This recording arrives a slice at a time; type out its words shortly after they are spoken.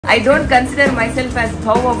I don't consider myself as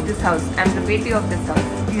bow of this house. I'm the beti of this house.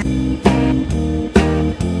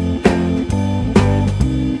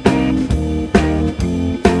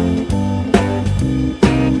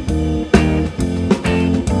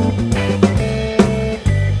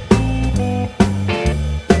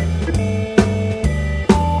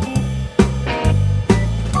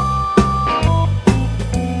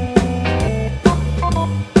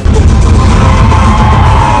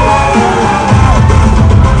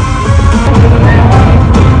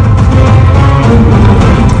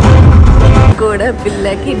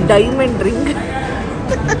 పిల్లకి diamond ring,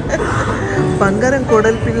 బంగారం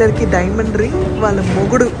కోడలి పిల్లలకి diamond ring వాళ్ళ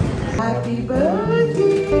మొగుడు. Happy birthday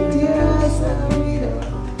dear Sameera,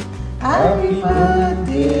 happy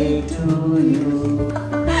birthday to you.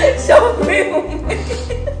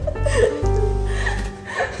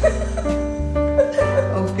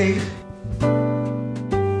 Okay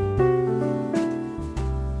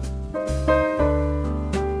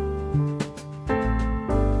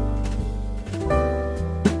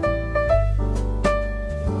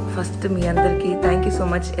first మీ అందరికి thank you so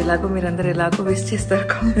much. ఎలాగో మీరందరూ ఎలాగో wish చేస్తారు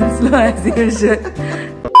కామెంట్స్ లో యాజ్ యూజువల్.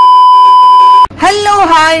 హలో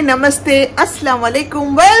హాయ్ నమస్తే అస్సలాం వాలేకుం,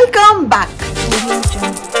 వెల్కమ్ బ్యాక్.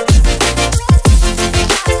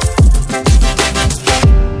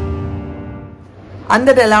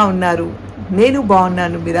 అందరు ఎలా ఉన్నారు? నేను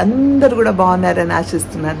బాగున్నాను, మీరందరూ కూడా బాగున్నారని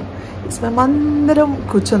ఆశిస్తున్నాను. మేమందరం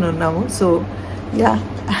కూర్చొని ఉన్నాము. సో యా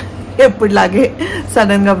ఎప్పుడులాగే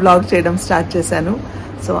సడన్ గా బ్లాగ్ చేయడం స్టార్ట్ చేశాను.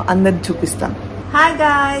 సో అందరికి చూపిస్తాను. హాయ్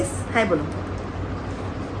గాయ్స్, హాయ్ బోలో.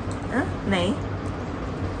 నై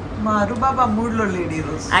మా అరుబాబా మూడ్లో లేడీ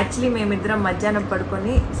రోజు. యాక్చువల్లీ మేమిద్దరం మధ్యాహ్నం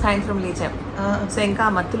పడుకొని సాయంత్రం లేచాం. సో ఇంకా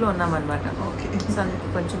మత్తులో ఉన్నాం అనమాట. ఓకే, సో అందుకు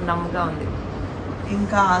కొంచెం నమ్ముగా ఉంది.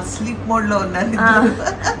 ఇంకా స్లీప్ మోడ్ లో ఉన్నారు.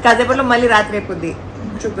 కాసేపట్లో మళ్ళీ రాత్రి అయిపోద్ది.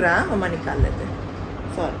 చూపురా మమ్మని కాళ్ళైతే.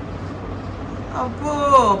 సారీ. అబ్బో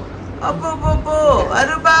అబ్బో అబ్బో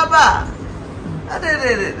అరుబాబా, అరే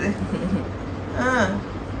రే రే.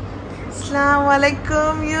 अस्सलाम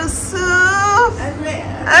वालेकुम यूसुफ.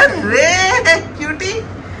 अरे क्यूटी,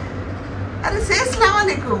 अरे say अस्सलाम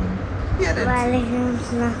वालेकुम. वालेकुम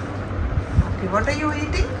अस्सलाम. Okay, what are you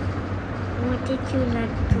eating? Motichoor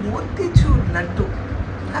Laddu. Motichoor Laddu.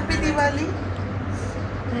 Happy Diwali.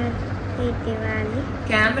 Happy Diwali.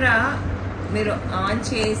 Camera మీరు ఆన్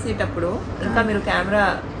చేసేటప్పుడు ఇంకా మీరు కెమెరా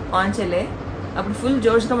ఆన్ చేయలే, అప్పుడు ఫుల్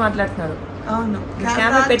జోష్గా మాట్లాడుతున్నారు. అవును,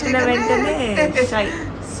 కెమెరా పెట్టిన వెంటనే షై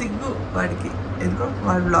సిగ్గు వాడికి. ఎందుకో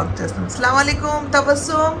వాడు బ్లాగ్ చేస్తాం. अस्सलाम वालेकुम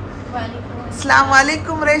तबस्सुम. अस्सलाम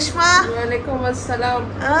वालेकुम रेशमा. वालेकुम अस्सलाम.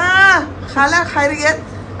 खाला खैरियत?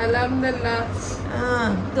 अल्हम्दुलिल्लाह.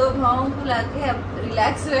 दो भावों को लाके अब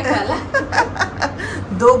रिलैक्स हुए खाला.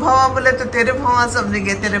 दो भावा बोले तो तेरे भावा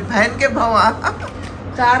समझेंगे, तेरे बहन के भावा.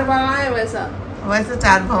 4 भावा है वैसा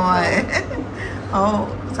 4 भावा है. ओ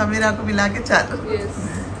समीरा को मिला के 4. यस.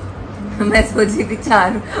 मैं सोची थी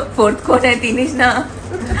 4, 4th कौन है? 3 ना,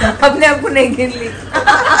 अपने आप को नहीं गिन ली.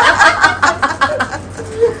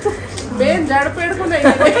 मैं जड़ पेड़ को नहीं.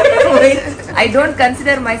 I don't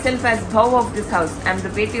consider myself as bow of this house. I'm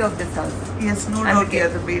the beti of this house. Yes, no doubt you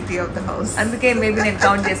are the beti of the house. అందుకే మేబీ నేను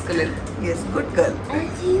కౌంట్ చేసుకోలేదు. Yes, good girl.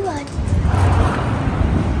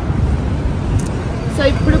 సో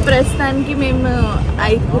ఇప్పుడు ప్రస్తుతానికి మేము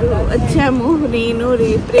 5 వచ్చాము. నేను,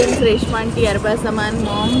 prince, రేష్మాంటి, Arba Samman,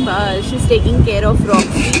 ma'am she's taking care of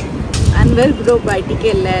Roxy. Anwar bro బయటికి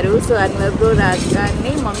వెళ్ళారు. సో అన్వర్ బ్రో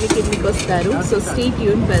రాగానే మమ్మీ కిందికి వస్తారు. So stay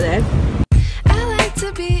tune for that.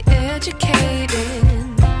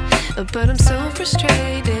 But I'm so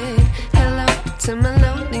frustrated. Hello to my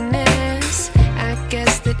loneliness. I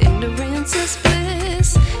guess that ignorance is bliss.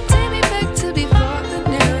 Take me back to before the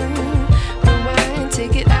new. Rewind,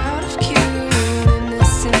 take it out of cue.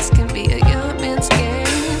 Innocence can be a young man's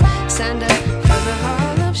game. Signed up for the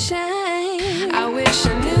hall of shame. I wish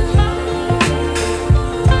I knew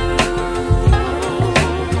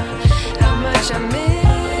how much I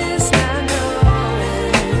missed. I know.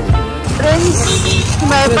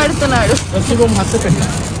 భయపడుతున్నాడు.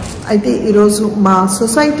 అయితే ఈరోజు మా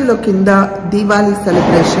సొసైటీలో కింద Diwali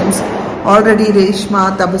celebrations. Already Reshma,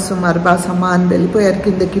 Tabassum, Arba, Samman వెళ్ళిపోయారు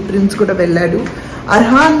కిందకి. Prince కూడా వెళ్ళాడు.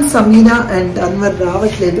 అర్హాన్, సమీరా అండ్ అన్వర్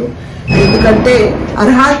రావట్లేదు. ఎందుకంటే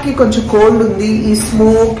అర్హాన్కి కొంచెం కోల్డ్ ఉంది. ఈ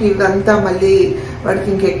స్మోక్ ఇదంతా మళ్ళీ వాడికి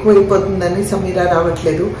ఇంకెక్కువ అయిపోతుందని సమీరా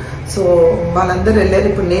రావట్లేదు. సో వాళ్ళందరూ వెళ్ళారు.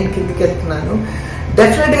 ఇప్పుడు నేను కిందికి వెళ్తున్నాను.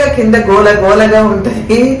 డెఫినెట్ గా కింద గోలగా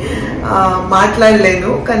ఉంటుంది,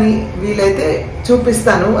 మాట్లాడలేను. కానీ వీలైతే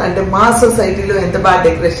చూపిస్తాను. అంటే మా సొసైటీలో ఎంత బాగా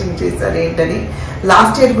డెకరేషన్ చేశారు ఏంటని.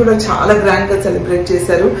 లాస్ట్ ఇయర్ కూడా చాలా గ్రాండ్ గా సెలబ్రేట్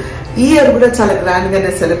చేశారు. ఈ ఇయర్ కూడా చాలా గ్రాండ్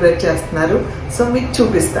గానే సెలబ్రేట్ చేస్తున్నారు. సో మీకు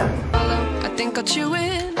చూపిస్తాను. I think I'll chew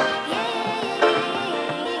it.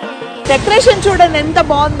 Decoration చూడండి ఎంత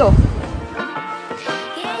బాగుందో.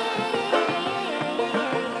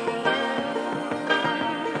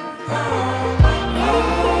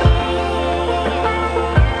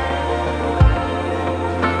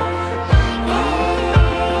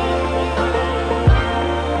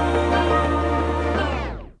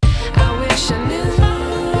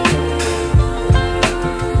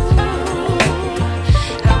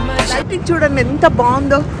 లైటింగ్ చూడండి ఎంత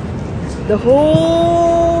బాగుందో. The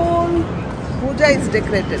whole puja is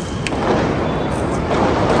decorated.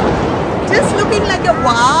 Just looking like a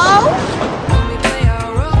wow. We play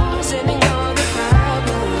our roles and ignore the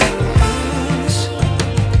problems.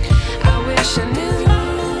 I wish I knew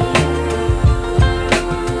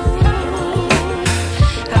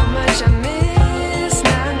how much I miss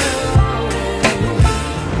not knowing.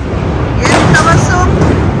 ఎంత వర్షం.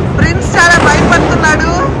 Prince చాలా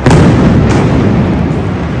భయపడుతున్నాడు.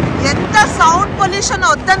 ఎంత సౌండ్ పొల్యూషన్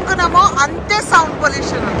వద్దనుకున్నామో అంతే sound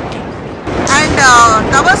pollution. And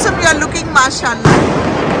Tabassum, you are looking mashallah.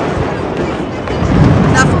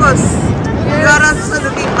 And of course you are also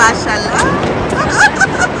looking mashallah.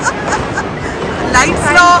 Lights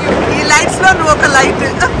లో ఈ lights లో నువ్వు ఒక light,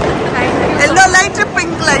 yellow light,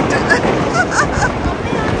 pink light.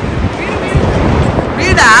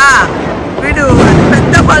 వీడు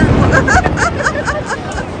పెద్ద bulb.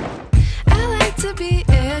 I like to be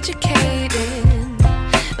educated,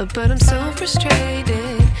 but I'm so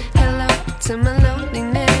frustrated. Hello to my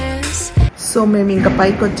loneliness. So మేము ఇంకా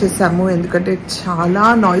పైకి వచ్చేసాము, ఎందుకంటే చాలా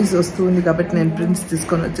నాయిస్ వస్తుంది కాబట్టి నేను ప్రిన్స్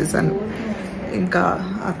తీసుకొని వచ్చేసాను. ఇంకా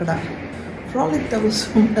అక్కడ ఫ్రాలిక్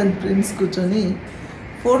Tabassum అండ్ ప్రిన్స్ కూర్చొని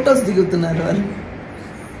ఫొటోస్ దిగుతున్నారు వాళ్ళు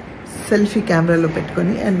సెల్ఫీ కెమెరాలో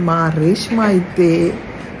పెట్టుకొని. అండ్ మా రేష్మ అయితే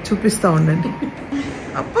చూపిస్తూ ఉండండి.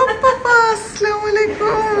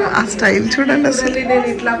 ఆ స్టైల్ చూడండి అసలు. నేను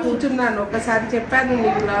ఇట్లా కూర్చున్నాను, ఒకసారి చెప్పాను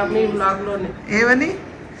మీ బ్లాగ్ లోనే ఏమని,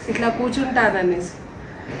 ఇట్లా కూర్చుంటాననేసి.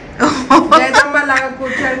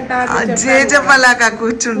 జేజమ్మలాగా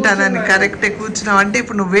కూర్చుంటానని. కరెక్టే, కూర్చున్నావు అంటే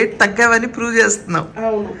ఇప్పుడు నువ్వు వెయిట్ తగ్గావని ప్రూవ్ చేస్తున్నావు.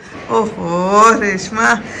 ఓహో రేష్మ,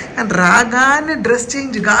 రాగానే డ్రెస్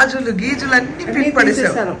చేంజ్, గాజులు గీజులు అన్ని పిన్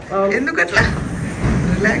పడేసావు. ఎందుకట్లా?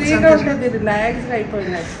 రిలాక్స్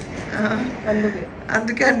అయిపోయింది,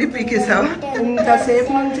 అందుకే అన్ని పీకేసావు.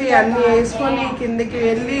 ఇంతసేపు నుంచి అన్ని వేసుకొని కిందకి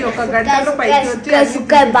వెళ్ళి 1 గంటలో పైకి వచ్చి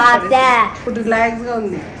ఇప్పుడు రిలాక్స్ గా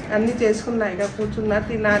ఉంది. అన్ని చేసుకున్నా, ఇక కూర్చున్నా,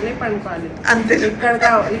 తినాలి, పండుకోవాలి అంతే.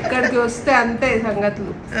 ఇక్కడికి వస్తే అంతే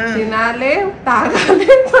సంగతులు. తినాలి, తాగాలి,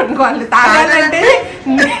 పండుకోవాలి. తాగాలంటే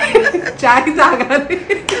చాయ్ తాగాలి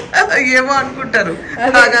ఏమో అనుకుంటారు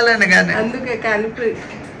తాగాలని, కానీ అందుకే కలిపి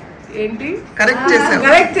ఏంటి కరెక్ట్ చేశాను.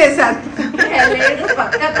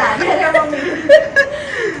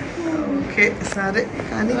 ఓకే సరే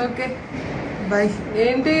కానీ ఓకే బాయ్.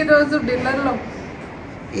 ఏంటి ఈరోజు డిన్నర్ లో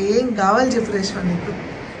ఏం కావాలి చెప్పు రేష్మ నీకు?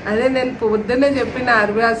 అదే నేను పొద్దున్నే చెప్పిన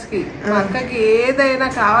అర్వాస్కి, మా అక్కకి ఏదైనా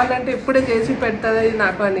కావాలంటే ఇప్పుడే చేసి పెడతాది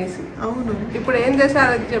నాకు అనేసి. అవును, ఇప్పుడు ఏం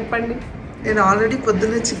చేశారు అది చెప్పండి. నేను ఆల్రెడీ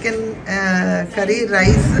పొద్దున్న చికెన్ కర్రీ,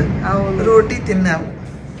 రైస్, రోటీ తిన్నాము.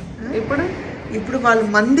 ఇప్పుడు వాళ్ళు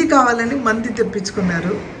మంది కావాలని మంది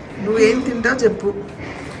తెప్పించుకున్నారు. నువ్వేం తింటావు చెప్పు.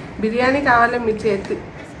 బిర్యానీ కావాలి, మీ చేతి,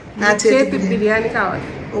 నా చేతి బిర్యానీ కావాలి.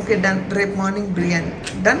 Okay done. రేపు మార్నింగ్ బిర్యానీ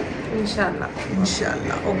డన్, ఇన్షాల్లా.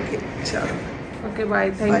 ఓకే చాలు. Okay bye.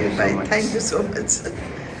 Thank you so much.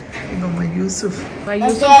 మా యూసుఫ్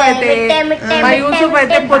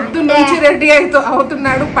అయితే పొద్దున్న నుంచి రెడీ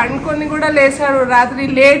అవుతున్నాడు. పండుకొని కూడా లేసాడు. రాత్రి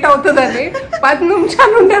లేట్ అవుతుందని 10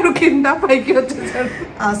 నిమిషాలు ఉన్నాడు కింద, పైకి వచ్చేసాడు.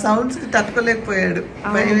 ఆ సౌండ్స్ కి తట్టుకోలేకపోయాడు,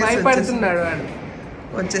 భయపడుతున్నాడు వాడు.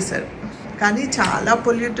 వచ్చేసాడు. కానీ చాలా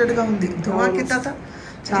పొల్యూటెడ్ గా ఉంది ధుమాకి తాత.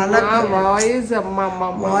 చాలా వాయిస్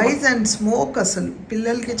అండ్ స్మోక్, అసలు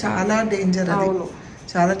పిల్లలకి చాలా డేంజర్ అది.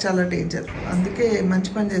 చాలా చాలా డేంజర్. అందుకే మంచి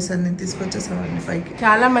పని చేశాను, నేను తీసుకొచ్చేసాను పైకి.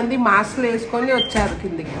 చాలా మంది మాస్క్లు వేసుకొని వచ్చారు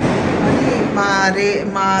కిందకి.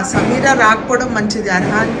 మా సమీరా రాకపోవడం మంచిది.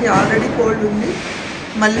 అర్హాన్కి ఆల్రెడీ కోల్డ్ ఉంది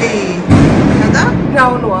మళ్ళీ కదా.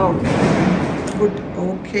 అవును good.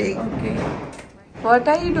 Okay. What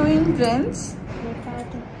are you doing, friends?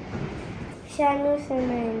 Shanoor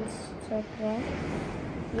Instagram.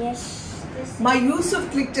 Yes. మా యూసుఫ్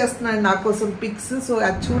క్లిక్ చేస్తున్నాడు నా కోసం పిక్స్. సో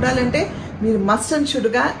అది చూడాలంటే మీరు మస్ట్ అండ్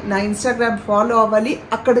షుడ్గా నా ఇన్స్టాగ్రామ్ ఫాలో అవ్వాలి,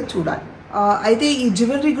 అక్కడ చూడాలి. అయితే ఈ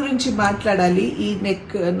జ్యువెలరీ గురించి మాట్లాడాలి. ఈ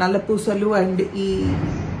నెక్ నల్లపూసలు అండ్ ఈ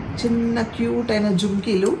చిన్న క్యూట్ అయిన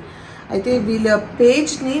జుమ్కీలు. అయితే వీళ్ళ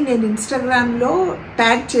పేజ్ని నేను ఇన్స్టాగ్రామ్లో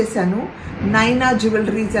ట్యాగ్ చేశాను, నైనా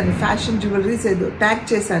జ్యువెలరీస్ అని, ఫ్యాషన్ జ్యువెలరీస్ ఏదో ట్యాగ్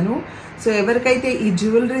చేశాను. సో ఎవరికైతే ఈ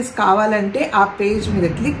జ్యువెలరీస్ కావాలంటే ఆ పేజ్ మీద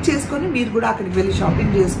క్లిక్ చేసుకొని మీరు కూడా అక్కడికి వెళ్ళి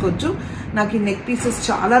షాపింగ్ చేసుకోవచ్చు. నాకు ఈ నెక్ పీసెస్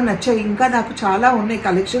చాలా నచ్చాయి, ఇంకా నాకు చాలా ఉన్నాయి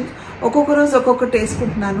కలెక్షన్స్. ఒక్కొక్క రోజు ఒక్కొక్కటి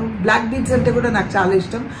వేసుకుంటున్నాను. బ్లాక్ బీడ్స్ అంటే కూడా నాకు చాలా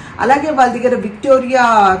ఇష్టం. అలాగే వాళ్ళ దగ్గర విక్టోరియా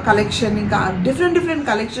కలెక్షన్, ఇంకా డిఫరెంట్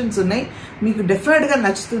కలెక్షన్స్ ఉన్నాయి. మీకు డెఫినెట్గా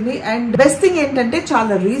నచ్చుతుంది. అండ్ బెస్ట్ థింగ్ ఏంటంటే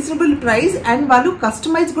చాలా రీజనబుల్ ప్రైస్ అండ్ వాళ్ళు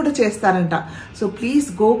కస్టమైజ్ కూడా చేస్తారంట. So please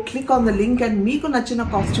go click on the link and మీకు నచ్చిన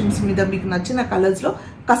కాస్ట్యూమ్స్ మీద మీకు నచ్చిన కలర్స్లో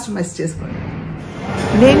కస్టమైజ్ చేసుకోండి.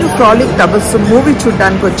 నేను ఫ్రాలిక్ తబస్సు మూవీ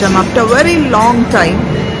చూడడానికి వచ్చాము ఆఫ్టర్ వెరీ లాంగ్ టైం.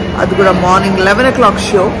 అది కూడా morning 11 o'clock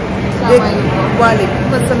show.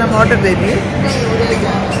 Order దేది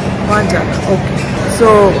okay. So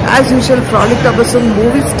as usual frolic Tabassum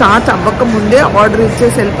movie start అవ్వక ముందే ఆర్డర్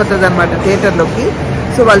ఇచ్చేసి వెళ్ళిపోతుంది అనమాట థియేటర్లోకి.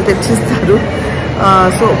 సో వాళ్ళు తెచ్చిస్తారు.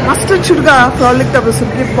 సో మస్ట్ చుడ్గా ఫ్రాలిక్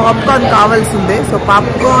తబస్సుకి పాప్కార్న్ కావాల్సిందే. సో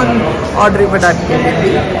పాప్కార్న్ ఆర్డర్ ఇవ్వడానికి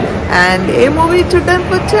వెళ్ళింది. అండ్ ఏ మూవీ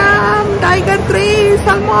చూడడానికి వచ్చాం? టైగర్ 3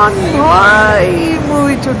 సల్మాన్ బాయ్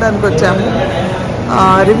మూవీ చూడడానికి వచ్చాము.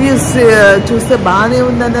 రివ్యూస్ చూస్తే బాగానే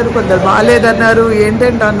ఉందన్నారు, కొందరు బాగాలేదన్నారు,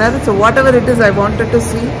 ఏంటంటే అన్నారు. So what ever it is, I wanted to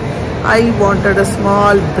see. I wanted a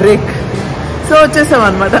small break. So వచ్చేసాం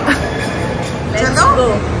అనమాట.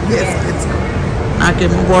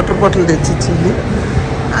 నాకేమో వాటర్ బాటిల్ తెచ్చిచ్చింది.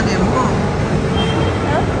 అదేమో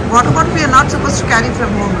water bottle we are not suppose to carry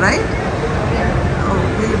from home, right?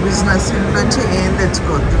 వీళ్ళ బిజినెస్ నుంచి ఏం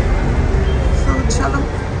తెచ్చుకోవద్దు. సో చాలా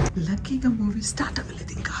లక్కీగా మూవీ స్టార్ట్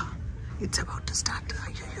అవ్వలేదు ఇంకా. It's about to start.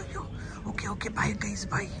 అయ్యో okay okay bye guys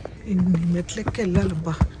bye. ఇన్ని మెట్లెక్కి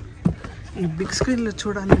వెళ్ళాలబ్బా. ఈ బిగ్ స్క్రీన్లో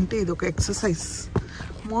చూడాలంటే ఇది ఒక ఎక్సర్సైజ్.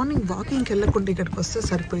 మార్నింగ్ వాకింగ్కి వెళ్ళకుండా ఇక్కడికి వస్తే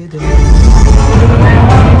సరిపోయేది.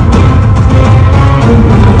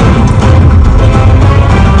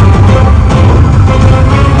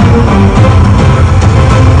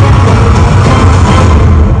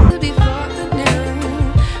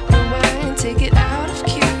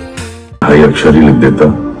 अक्षरी लिख देता.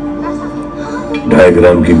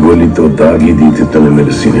 डायग्राम की गोली तो दाग ही दी थी तूने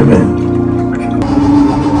मेरे सीने में.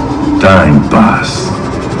 Time pass.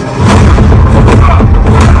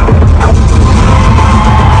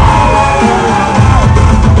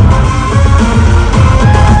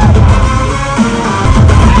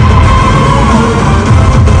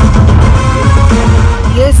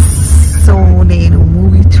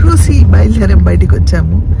 బయటికి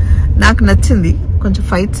వచ్చాము. నాకు నచ్చింది. కొంచెం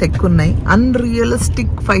ఫైట్స్ ఎక్కువ ఉన్నాయి,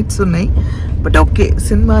 అన్రియలిస్టిక్ ఫైట్స్ ఉన్నాయి. బట్ ఓకే,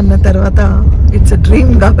 సినిమా అన్న తర్వాత ఇట్స్ అ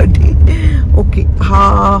డ్రీమ్ కాబట్టి okay.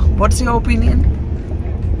 What's your opinion?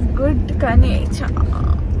 Good, కానీ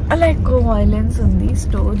చాలా ఎక్కువ వైలెన్స్ ఉంది.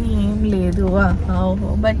 స్టోరీ ఏం లేదు,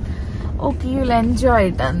 but okay, you'll enjoy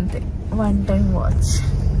it అంతే. One time watch.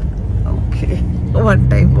 Okay, one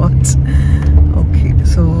time watch. Okay.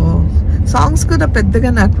 So songs కూడా పెద్దగా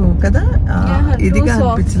నాకు కదా ఇదిగా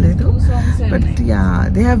అనిపించలేదు. బట్ యా,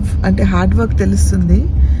 దే హ్యావ్ అంటే హార్డ్ వర్క్ తెలుస్తుంది.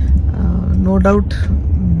 నో డౌట్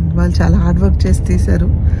వాళ్ళు చాలా హార్డ్ వర్క్ చేసి తీశారు.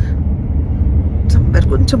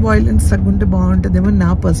 కొంచెం వైలెన్స్ తగ్గుంటే బాగుంటుందేమో నా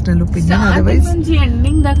personal opinion. Otherwise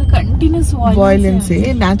violence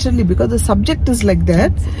naturally because the subject is like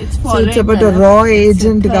that. So it's about రా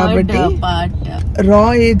ఏజెంట్ కాబట్టి, రా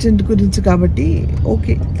ఏజెంట్ గురించి కాబట్టి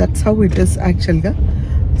okay, that's how it is యాక్చువల్గా.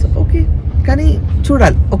 సో ఓకే, కానీ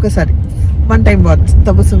చూడాలి ఒకసారి. One time watch.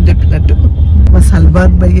 తపస్సు చెప్పినట్టు మా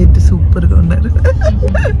సల్వార్ బై అయితే సూపర్ గా ఉన్నారు.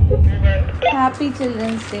 Happy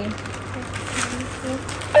children's day.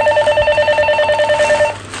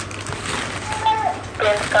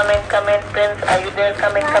 Prince, come in, Prince. Are you there?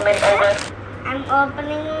 Come in, over. I'm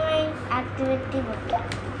opening my activity book.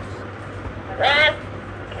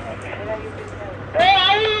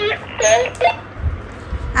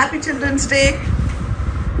 Happy children's day.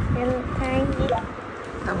 Thank you.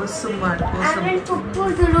 తపస్సు వాడి కోసం I'm in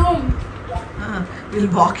Puppu's room. వీళ్ళు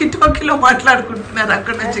వాకీ టాకీలో మాట్లాడుకుంటున్నారు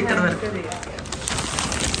అక్కడ నుంచి ఇక్కడ వరకు.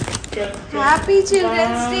 Happy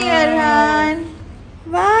children's day Arhan.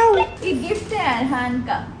 Wow, ये गिफ्ट है अरहान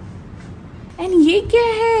का. एंड ये क्या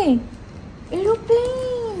है?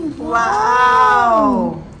 एरोप्लेन. वाओ,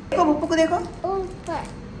 देखो पप्पू को देखो.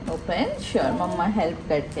 ओपन. श्योर, मम्मा हेल्प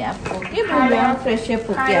करते हैं आपको. ओके, बोलो हम फ्रेश अप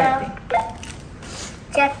होके आते हैं.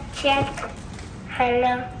 Check.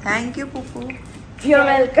 Hello. Thank you Pappu. You're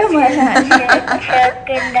welcome Arhan. Check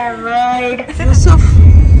in the world. Yusuf,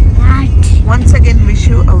 What? once again wish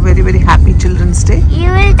you a very very happy Children's Day. You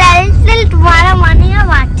will tell till tomorrow morning or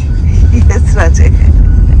what? Yes, Rajay.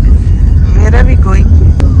 Where are we going?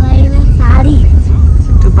 To buy a sari.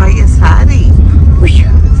 To buy a sari.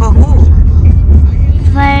 For who?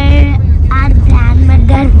 For our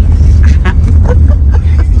grandmother.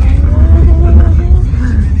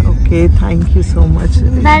 Okay, thank you so much.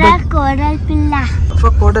 Bada Kodal Pilla.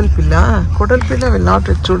 For Kodal Pilla. Kodal Pilla will not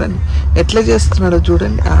చూడండి ఎట్లా చేస్తున్నాడో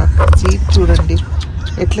చూడండి. ఆ seat చూడండి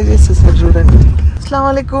ఎట్లా చేసేసారు చూడండి. అస్సలాము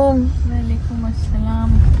అలైకుం. वालेकुम अस्सलाम.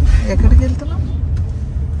 ఎక్కడికి వెళ్తున్నాం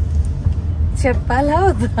చెప్పాలా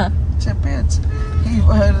వద్దా? చెప్పేయచ్చు. ఈ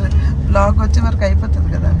బ్లాగ్ వచ్చే వరకు అయిపోతుంది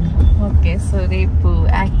కదా. ఓకే, సో రేపు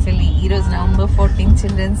యాక్చువల్లీ ఈరోజు November 14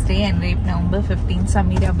 చిల్డ్రన్స్ డే అండ్ రేపు November 15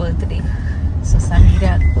 Sameera birthday. So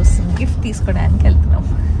Sameera కోసం గిఫ్ట్ తీసుకోవడానికి వెళ్తున్నాం.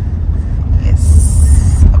 Yes,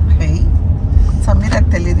 okay. సమీరాకి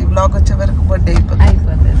తెలియదు బ్లాగ్ వచ్చే వరకు బర్త్డే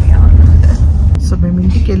అయిపోతుంది. సో మేము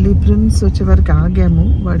ఇంటికి వెళ్ళి ప్రిన్స్ వచ్చే వరకు ఆగాము.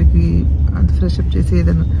 వాడికి అంత ఫ్రెష్ అప్ చేసి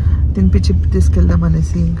ఏదైనా తినిపించి తీసుకెళ్దాం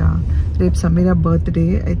అనేసి. ఇంకా రేపు సమీరా బర్త్డే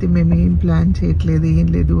అయితే మేము ఏం ప్లాన్ చేయట్లేదు, ఏం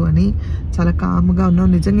లేదు అని చాలా కామ్గా ఉన్నాం.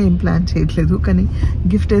 నిజంగా ఏం ప్లాన్ చేయట్లేదు, కానీ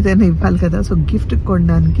గిఫ్ట్ ఏదైనా ఇవ్వాలి కదా. సో గిఫ్ట్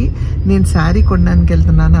కొనడానికి నేను శారీ కొనడానికి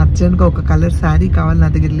వెళ్తున్నాను. అర్జెంట్గా ఒక కలర్ శారీ కావాలి, నా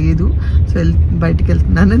దగ్గర లేదు. సో బయటికి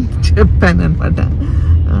వెళ్తున్నానని చెప్పాను అనమాట.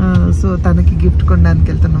 సో తనకి గిఫ్ట్ కొనడానికి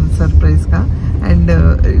వెళ్తున్నాం సర్ప్రైజ్గా. అండ్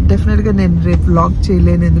డెఫినెట్గా నేను రేపు వ్లాగ్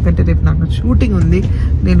చేయలేను, ఎందుకంటే రేపు నాకు షూటింగ్ ఉంది,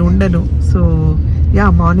 నేను ఉండను. సో యా,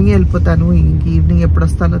 మార్నింగే వెళ్ళిపోతాను. ఇంక ఈవినింగ్ ఎప్పుడు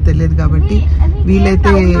వస్తానో తెలియదు కాబట్టి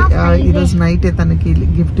వీలైతే ఈరోజు నైటే తనకి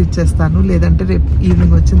గిఫ్ట్ ఇచ్చేస్తాను, లేదంటే రేపు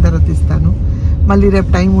ఈవినింగ్ వచ్చిన తర్వాత ఇస్తాను. మళ్ళీ రేపు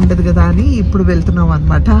టైం ఉండదు కదా అని ఇప్పుడు వెళ్తున్నాం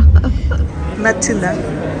అనమాట. నచ్చిందా?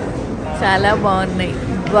 చాలా బాగున్నాయి.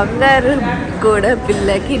 బంగారు కూడా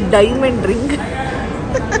పిల్లకి డైమండ్ రింగ్.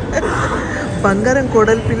 బంగారం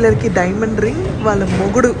కోడల పిల్లలకి డైమండ్ రింగ్ వాళ్ళ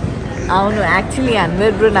మొగుడు. అవును, యాక్చువల్లీ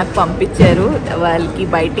అన్వర్ బ్రో నాకు పంపించారు. వాళ్ళకి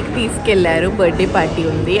బయటికి తీసుకెళ్లారు, బర్త్డే పార్టీ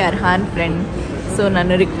ఉంది, అర్హాన్ ఫ్రెండ్. సో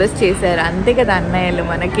నన్ను రిక్వెస్ట్ చేశారు, అంతే కదా అన్నయ్యలు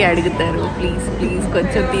మనకి అడుగుతారు, ప్లీజ్ ప్లీజ్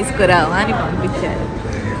కొంచెం తీసుకురావా అని పంపించారు.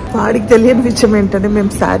 వాడికి తెలియని విషయం ఏంటంటే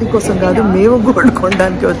మేము శారీ కోసం కాదు, మేము గోల్డ్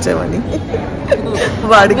కొనడానికి వచ్చామని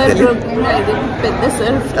వాడికి తెలియదు. పెద్ద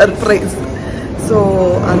సర్ప్రైజ్. సో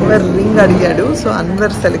అన్వర్ రింగ్ అడిగాడు. సో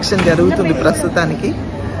అన్వర్ సెలెక్షన్ జరుగుతుంది ప్రస్తుతానికి.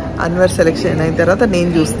 అన్వర్ సెలెక్షన్ అయిన తర్వాత నేను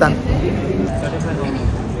చూస్తాను.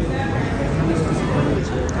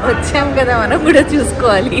 వచ్చాం కదా, మనం కూడా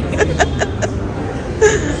చూసుకోవాలి.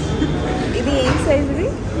 ఇది ఏం సైజుది?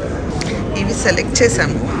 ఇవి సెలెక్ట్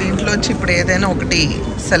చేసాము, దీంట్లోంచి ఇప్పుడు ఏదైనా ఒకటి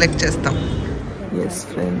సెలెక్ట్ చేస్తాం. ఎస్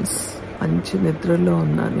ఫ్రెండ్స్, మంచి నిద్రలో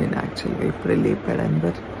ఉన్నాను నేను. యాక్చువల్గా ఇప్పుడే లేపాడు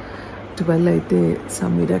అన్వర్. 12 అయితే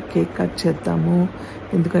సమీరా కేక్ కట్ చేద్దాము,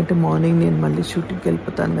 ఎందుకంటే మార్నింగ్ నేను మళ్ళీ షూటింగ్కి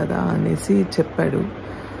వెళ్ళిపోతాను కదా అనేసి చెప్పాడు.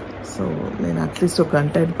 సో నేను అట్లీస్ట్ ఒక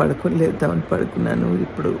గంట పడుకోలేద్దామని పడుకున్నాను.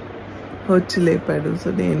 ఇప్పుడు వచ్చి లేపాడు. సో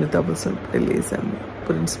నేను తపస్సుపై లేసాము,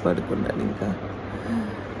 ప్రిన్స్ పడుకున్నాను ఇంకా.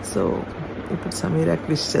 సో ఇప్పుడు సమీరాకి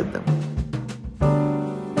విష్ చేద్దాం.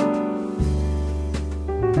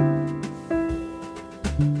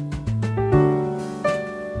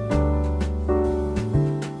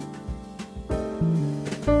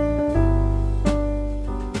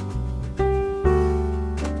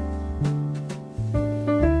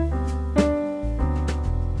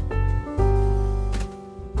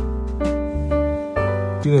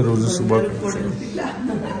 రోజు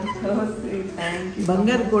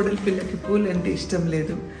బంగారు కోడలి పిల్లకి పూలు అంటే ఇష్టం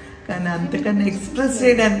లేదు, కానీ అంతకన్నా ఎక్స్ప్రెస్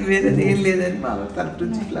చేయడానికి వేరేది ఏం లేదని మా తరపు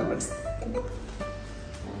నుంచి ఫ్లవర్స్.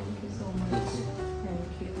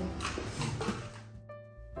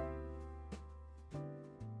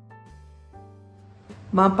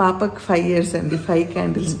 మా పాపకి 5 years అండి. 5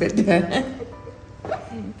 candles పెట్టా.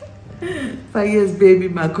 5 years బేబీ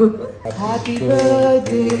మాకు. Happy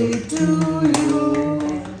birthday to you,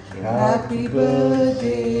 happy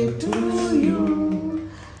birthday to you,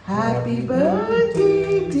 happy birthday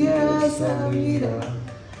dear Sameera,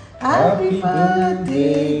 happy birthday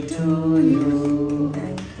to you.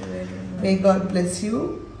 May God bless you.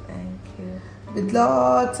 Thank you. With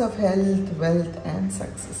lots of health, wealth and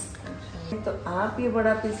success. तो आप ये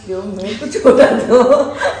बड़ा piece लो, मेरे को छोटा दो।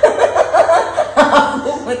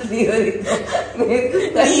 आपको मत लियो, मेरे को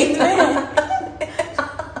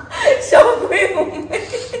शौक में हूँ मैं।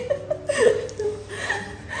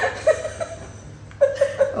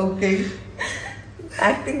 Okay.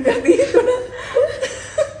 एक्टिंग कर दी है थोड़ा।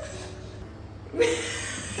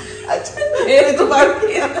 अच्छा मेरे तो बात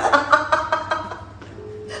किया।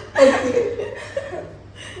 Okay.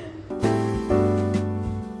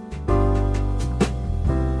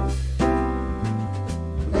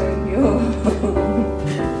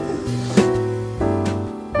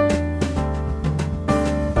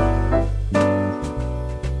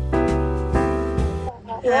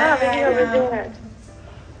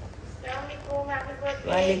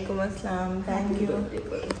 Walaikum assalam. Thank you.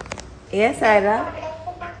 Yes, Ira.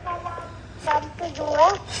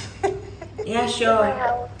 Yeah, sure.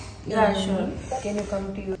 Yeah, sure. Can you come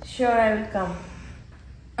to you? Sure, I will come.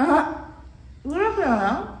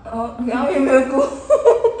 Oh, yeah, मेरे को.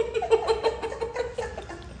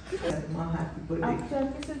 Happy birthday.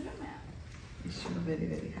 Wish you a very,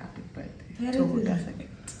 very happy birthday.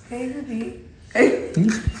 Hey, Didi.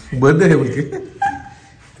 Birthday है बोल के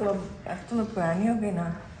तो अब तुम पुरानी हो गई ना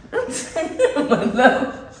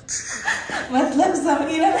मतलब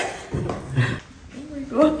समझी ना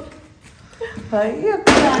पुरानी हो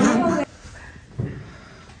गई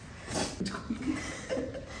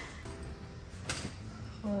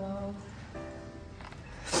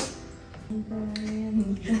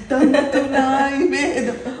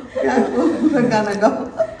गाना गाओ.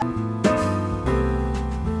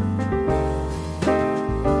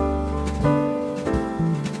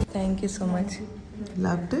 Thank you so much.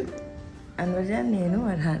 Loved it. అన్వర్జ నేను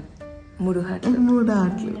అర్హాన్ 3 హార్ట్లు. 3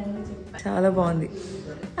 హార్ట్లు. చాలా బాగుంది.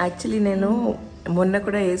 యాక్చువల్లీ నేను మొన్న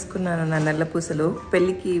కూడా వేసుకున్నాను నా నల్ల పూసలు,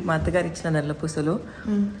 పెళ్ళికి మా అత్తగారు ఇచ్చిన నల్ల పూసలు.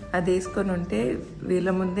 అది వేసుకొని ఉంటే వీళ్ళ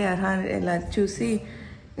ముందే అర్హాన్ ఇలా చూసి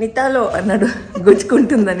నితాలో అన్నాడు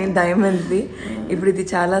గుచ్చుకుంటుందని డైమండ్ది. ఇప్పుడు ఇది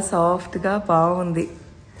చాలా సాఫ్ట్గా బాగుంది.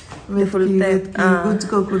 ఫుల్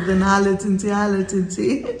గుచ్చుకోకూడదని ఆలోచించి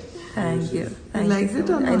thank you.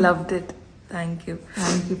 I loved it. Thank you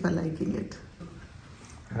for liking it.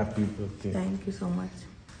 Happy birthday. Thank you so much.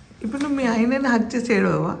 ఇప్పుడు మీ ఆయనని హక్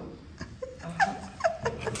చేసేయడవా?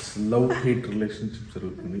 లవ్ హేట్ రిలేషన్షిప్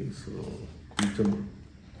జరుగుతుంది. సో కొంచెం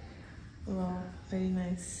వెరీ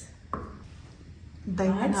నైస్.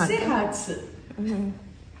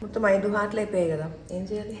 మొత్తం 5 హార్ట్లు అయిపోయాయి కదా, ఏం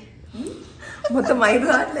చేయాలి? మొత్తం 5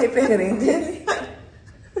 హార్ట్లు అయిపోయాయి కదా, ఏం చేయాలి?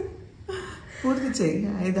 పూర్తి చేయి.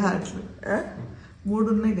 5 హార్ట్లు 3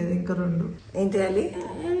 ఉన్నాయి కదా, ఇంకా 2 ఏం చేయాలి?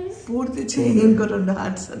 పూర్తి చేయి, ఇంకో 2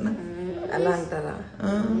 హార్ట్స్ అన్న. అలా అంటారా?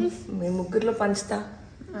 మేము ముగ్గురులో పంచుతా.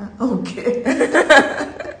 Okay.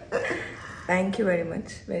 Thank you very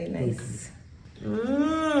much. Very nice.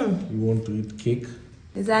 You want to eat cake?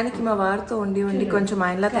 నిజానికి మా వారితో ఉండి కొంచెం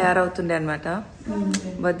ఆయనలా తయారవుతుండే అనమాట.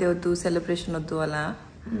 బర్త్డే వద్దు, సెలబ్రేషన్ వద్దు అలా.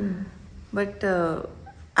 బట్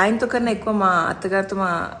ఆయనతో కన్నా ఎక్కువ మా అత్తగారితో, మా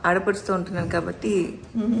ఆడపడుచుతో ఉంటున్నాను కాబట్టి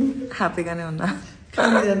హ్యాపీగానే ఉన్నా.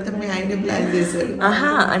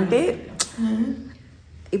 ఆహా, అంటే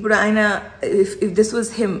ఇప్పుడు ఆయన ఇఫ్ దిస్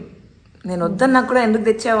వాజ్ హిమ్, నేను వద్దన్నా కూడా ఎందుకు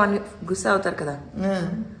తెచ్చావు అని గుస్సా అవుతారు కదా,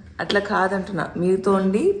 అట్లా కాదంటున్నా. మీతో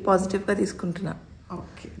ఉండి పాజిటివ్గా తీసుకుంటున్నా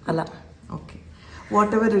అలా. Okay,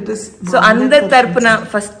 what ever it is. So అందరి తరపున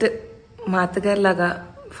ఫస్ట్ మా అత్తగారి లాగా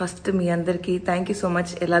ఫస్ట్ మీ అందరికి థ్యాంక్ యూ సో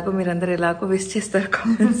మచ్. ఎలాగో మీరందరూ ఎలాగో విష్ చేస్తారు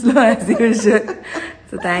కామెంట్స్లో as usual.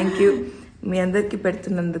 So thank you మీ అందరికి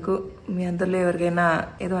పెడుతున్నందుకు. మీ అందరిలో ఎవరికైనా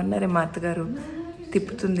ఏదో అన్నారే మా అత్తగారు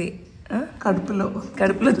తిప్పుతుంది,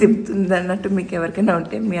 కడుపులో తిప్పుతుంది అన్నట్టు మీకు ఎవరికైనా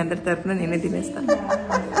ఉంటే మీ అందరి తరపున నేనే తినేస్తాను.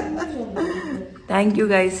 థ్యాంక్ యూ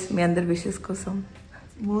గైస్ మీ అందరి విషెస్ కోసం.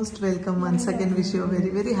 Most welcome. Once again, wish you a very,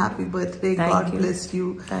 very happy birthday. God bless you.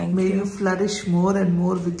 May you flourish more and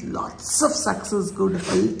more with lots of success, good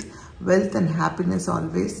health, wealth and happiness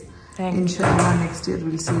always. Inshallah, next year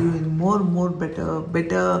we'll see you in more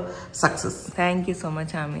better success. Thank you so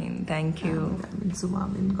much, Amin. Thank you. Amin, Suma,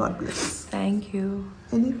 Amin. God bless. Thank you.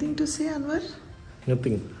 Anything to say, Anwar?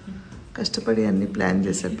 Nothing. కష్టపడి అన్ని plan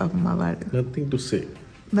చేశారు పాపం మా వాడు. Nothing to say.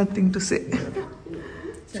 Nothing to say.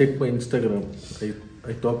 Check my Instagram.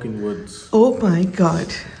 I talk in words. Oh my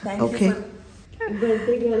God. Okay.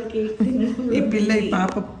 Birthday girl cake. ఈ పిల్ల ఈ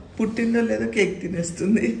పాప పుట్టిందో లేదో కేక్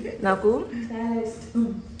తినేస్తుంది. నాకు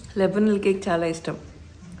లెబనల్ కేక్ చాలా ఇష్టం.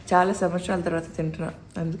 చాలా సంవత్సరాల తర్వాత తింటున్నా,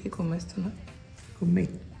 అందుకే కుమ్మేస్తున్నా. కుమ్మి.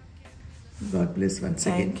 God bless once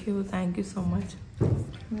again. Thank you so much.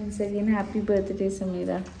 Once again, happy birthday,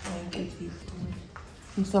 Samira. Thank you.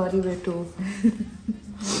 I'm sorry, Vetu.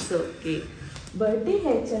 It's okay. Birthday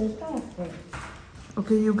hai, chalta hai.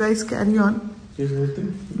 Okay, you guys carry on. Yes, nothing.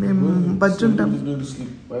 మేము బజ్జుంటాం.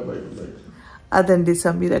 Bye. అదండి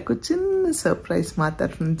సమీరాకు చిన్న surprise మా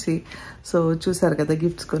తరఫు నుంచి. So చూసారు కదా,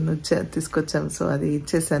 gifts కొన్ని తీసుకొచ్చాము. సో అది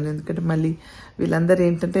ఇచ్చేసాను, ఎందుకంటే మళ్ళీ వీళ్ళందరూ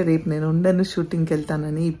ఏంటంటే రేపు నేను ఉండను, షూటింగ్కి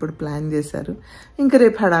వెళ్తానని ఇప్పుడు ప్లాన్ చేశారు. ఇంకా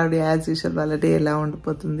రేపు హడావుడి యాజ్ యూజువల్ వాళ్ళ డే ఎలా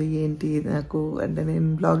ఉండిపోతుంది ఏంటి నాకు అంటే నేను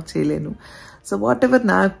బ్లాగ్ చేయలేను. సో వాట్ ఎవర్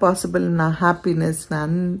నాకు పాసిబుల్, నా హ్యాపీనెస్, నా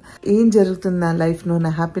ఏం జరుగుతుంది నా లైఫ్లో,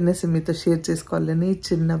 నా హ్యాపీనెస్ మీతో షేర్ చేసుకోవాలని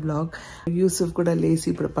చిన్న బ్లాగ్. యూసుఫ్ కూడా లేసి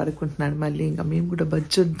ఇప్పుడు పడుకుంటున్నాడు. మళ్ళీ ఇంకా మేము కూడా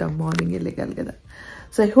బజ్జుంటాం, మార్నింగ్ వెళ్ళగలి కదా.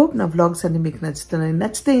 సో ఐ హోప్ నా బ్లాగ్స్ అన్ని మీకు నచ్చుతున్నాయి.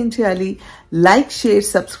 నచ్చితే ఏం చేయాలి? లైక్, షేర్,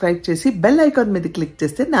 సబ్స్క్రైబ్ చేసి బెల్ ఐకాన్ మీద క్లిక్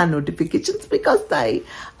చేస్తే నా నోటిఫికేషన్స్ మీకు వస్తాయి.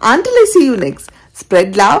 Until I see you next, spread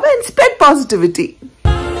love and spread positivity.